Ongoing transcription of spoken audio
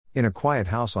In a quiet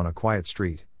house on a quiet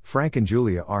street, Frank and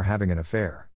Julia are having an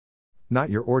affair. Not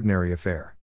your ordinary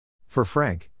affair. For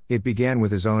Frank, it began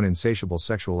with his own insatiable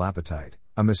sexual appetite,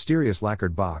 a mysterious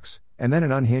lacquered box, and then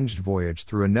an unhinged voyage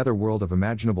through a netherworld of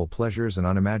imaginable pleasures and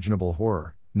unimaginable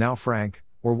horror. Now Frank,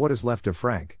 or what is left of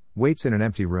Frank, waits in an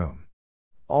empty room.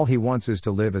 All he wants is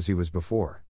to live as he was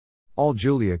before. All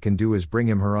Julia can do is bring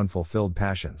him her unfulfilled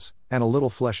passions, and a little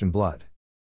flesh and blood.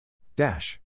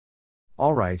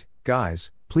 Alright,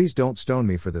 guys, please don't stone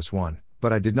me for this one,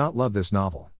 but I did not love this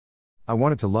novel. I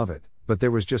wanted to love it, but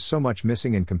there was just so much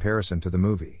missing in comparison to the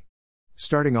movie.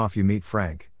 Starting off, you meet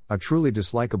Frank, a truly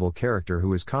dislikable character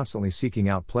who is constantly seeking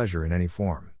out pleasure in any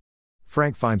form.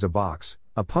 Frank finds a box,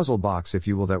 a puzzle box if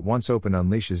you will, that once open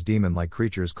unleashes demon-like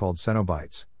creatures called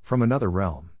Cenobites, from another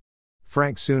realm.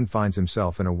 Frank soon finds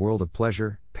himself in a world of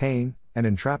pleasure, pain, and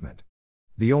entrapment.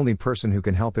 The only person who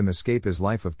can help him escape his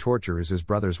life of torture is his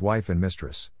brother's wife and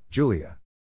mistress, Julia,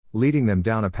 leading them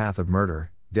down a path of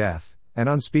murder, death, and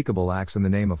unspeakable acts in the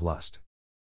name of lust.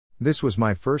 This was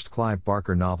my first Clive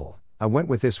Barker novel. I went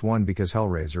with this one because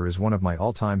Hellraiser is one of my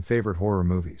all-time favorite horror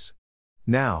movies.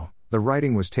 Now, the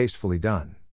writing was tastefully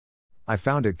done. I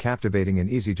found it captivating and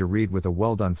easy to read with a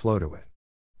well-done flow to it.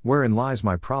 Wherein lies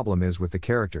my problem is with the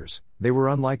characters. They were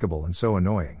unlikable and so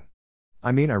annoying.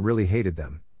 I mean, I really hated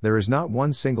them. There is not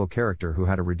one single character who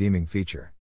had a redeeming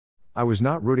feature. I was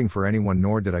not rooting for anyone,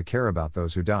 nor did I care about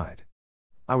those who died.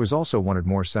 I was also wanted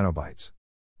more Cenobites.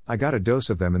 I got a dose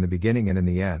of them in the beginning and in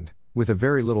the end, with a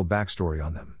very little backstory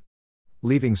on them,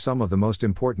 leaving some of the most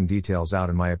important details out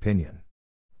in my opinion.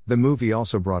 The movie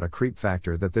also brought a creep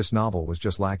factor that this novel was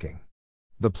just lacking.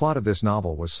 The plot of this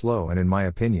novel was slow and, in my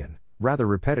opinion, rather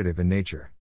repetitive in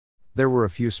nature. There were a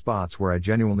few spots where I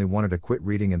genuinely wanted to quit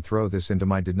reading and throw this into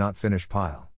my did not finish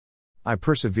pile. I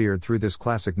persevered through this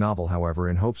classic novel, however,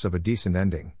 in hopes of a decent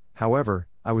ending. However,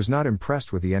 I was not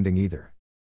impressed with the ending either.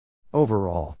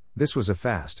 Overall, this was a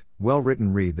fast,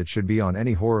 well-written read that should be on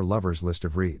any horror lover's list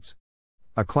of reads.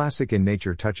 A classic in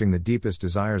nature, touching the deepest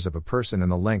desires of a person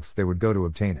and the lengths they would go to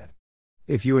obtain it.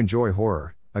 If you enjoy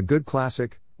horror, a good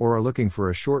classic, or are looking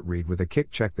for a short read with a kick,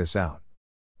 check this out.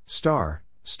 Star.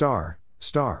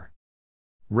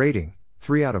 Rating,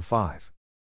 3 out of 5.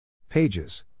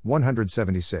 Pages,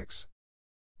 176.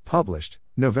 Published,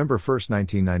 November 1,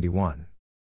 1991.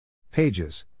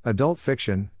 Pages, adult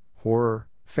fiction, horror,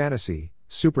 fantasy,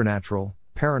 supernatural,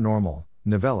 paranormal,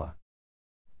 novella.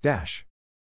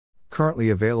 Currently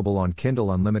available on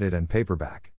Kindle Unlimited and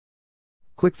paperback.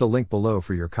 Click the link below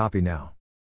for your copy now.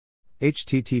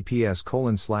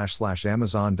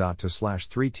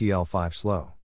 https://amazon.to/3tl5slow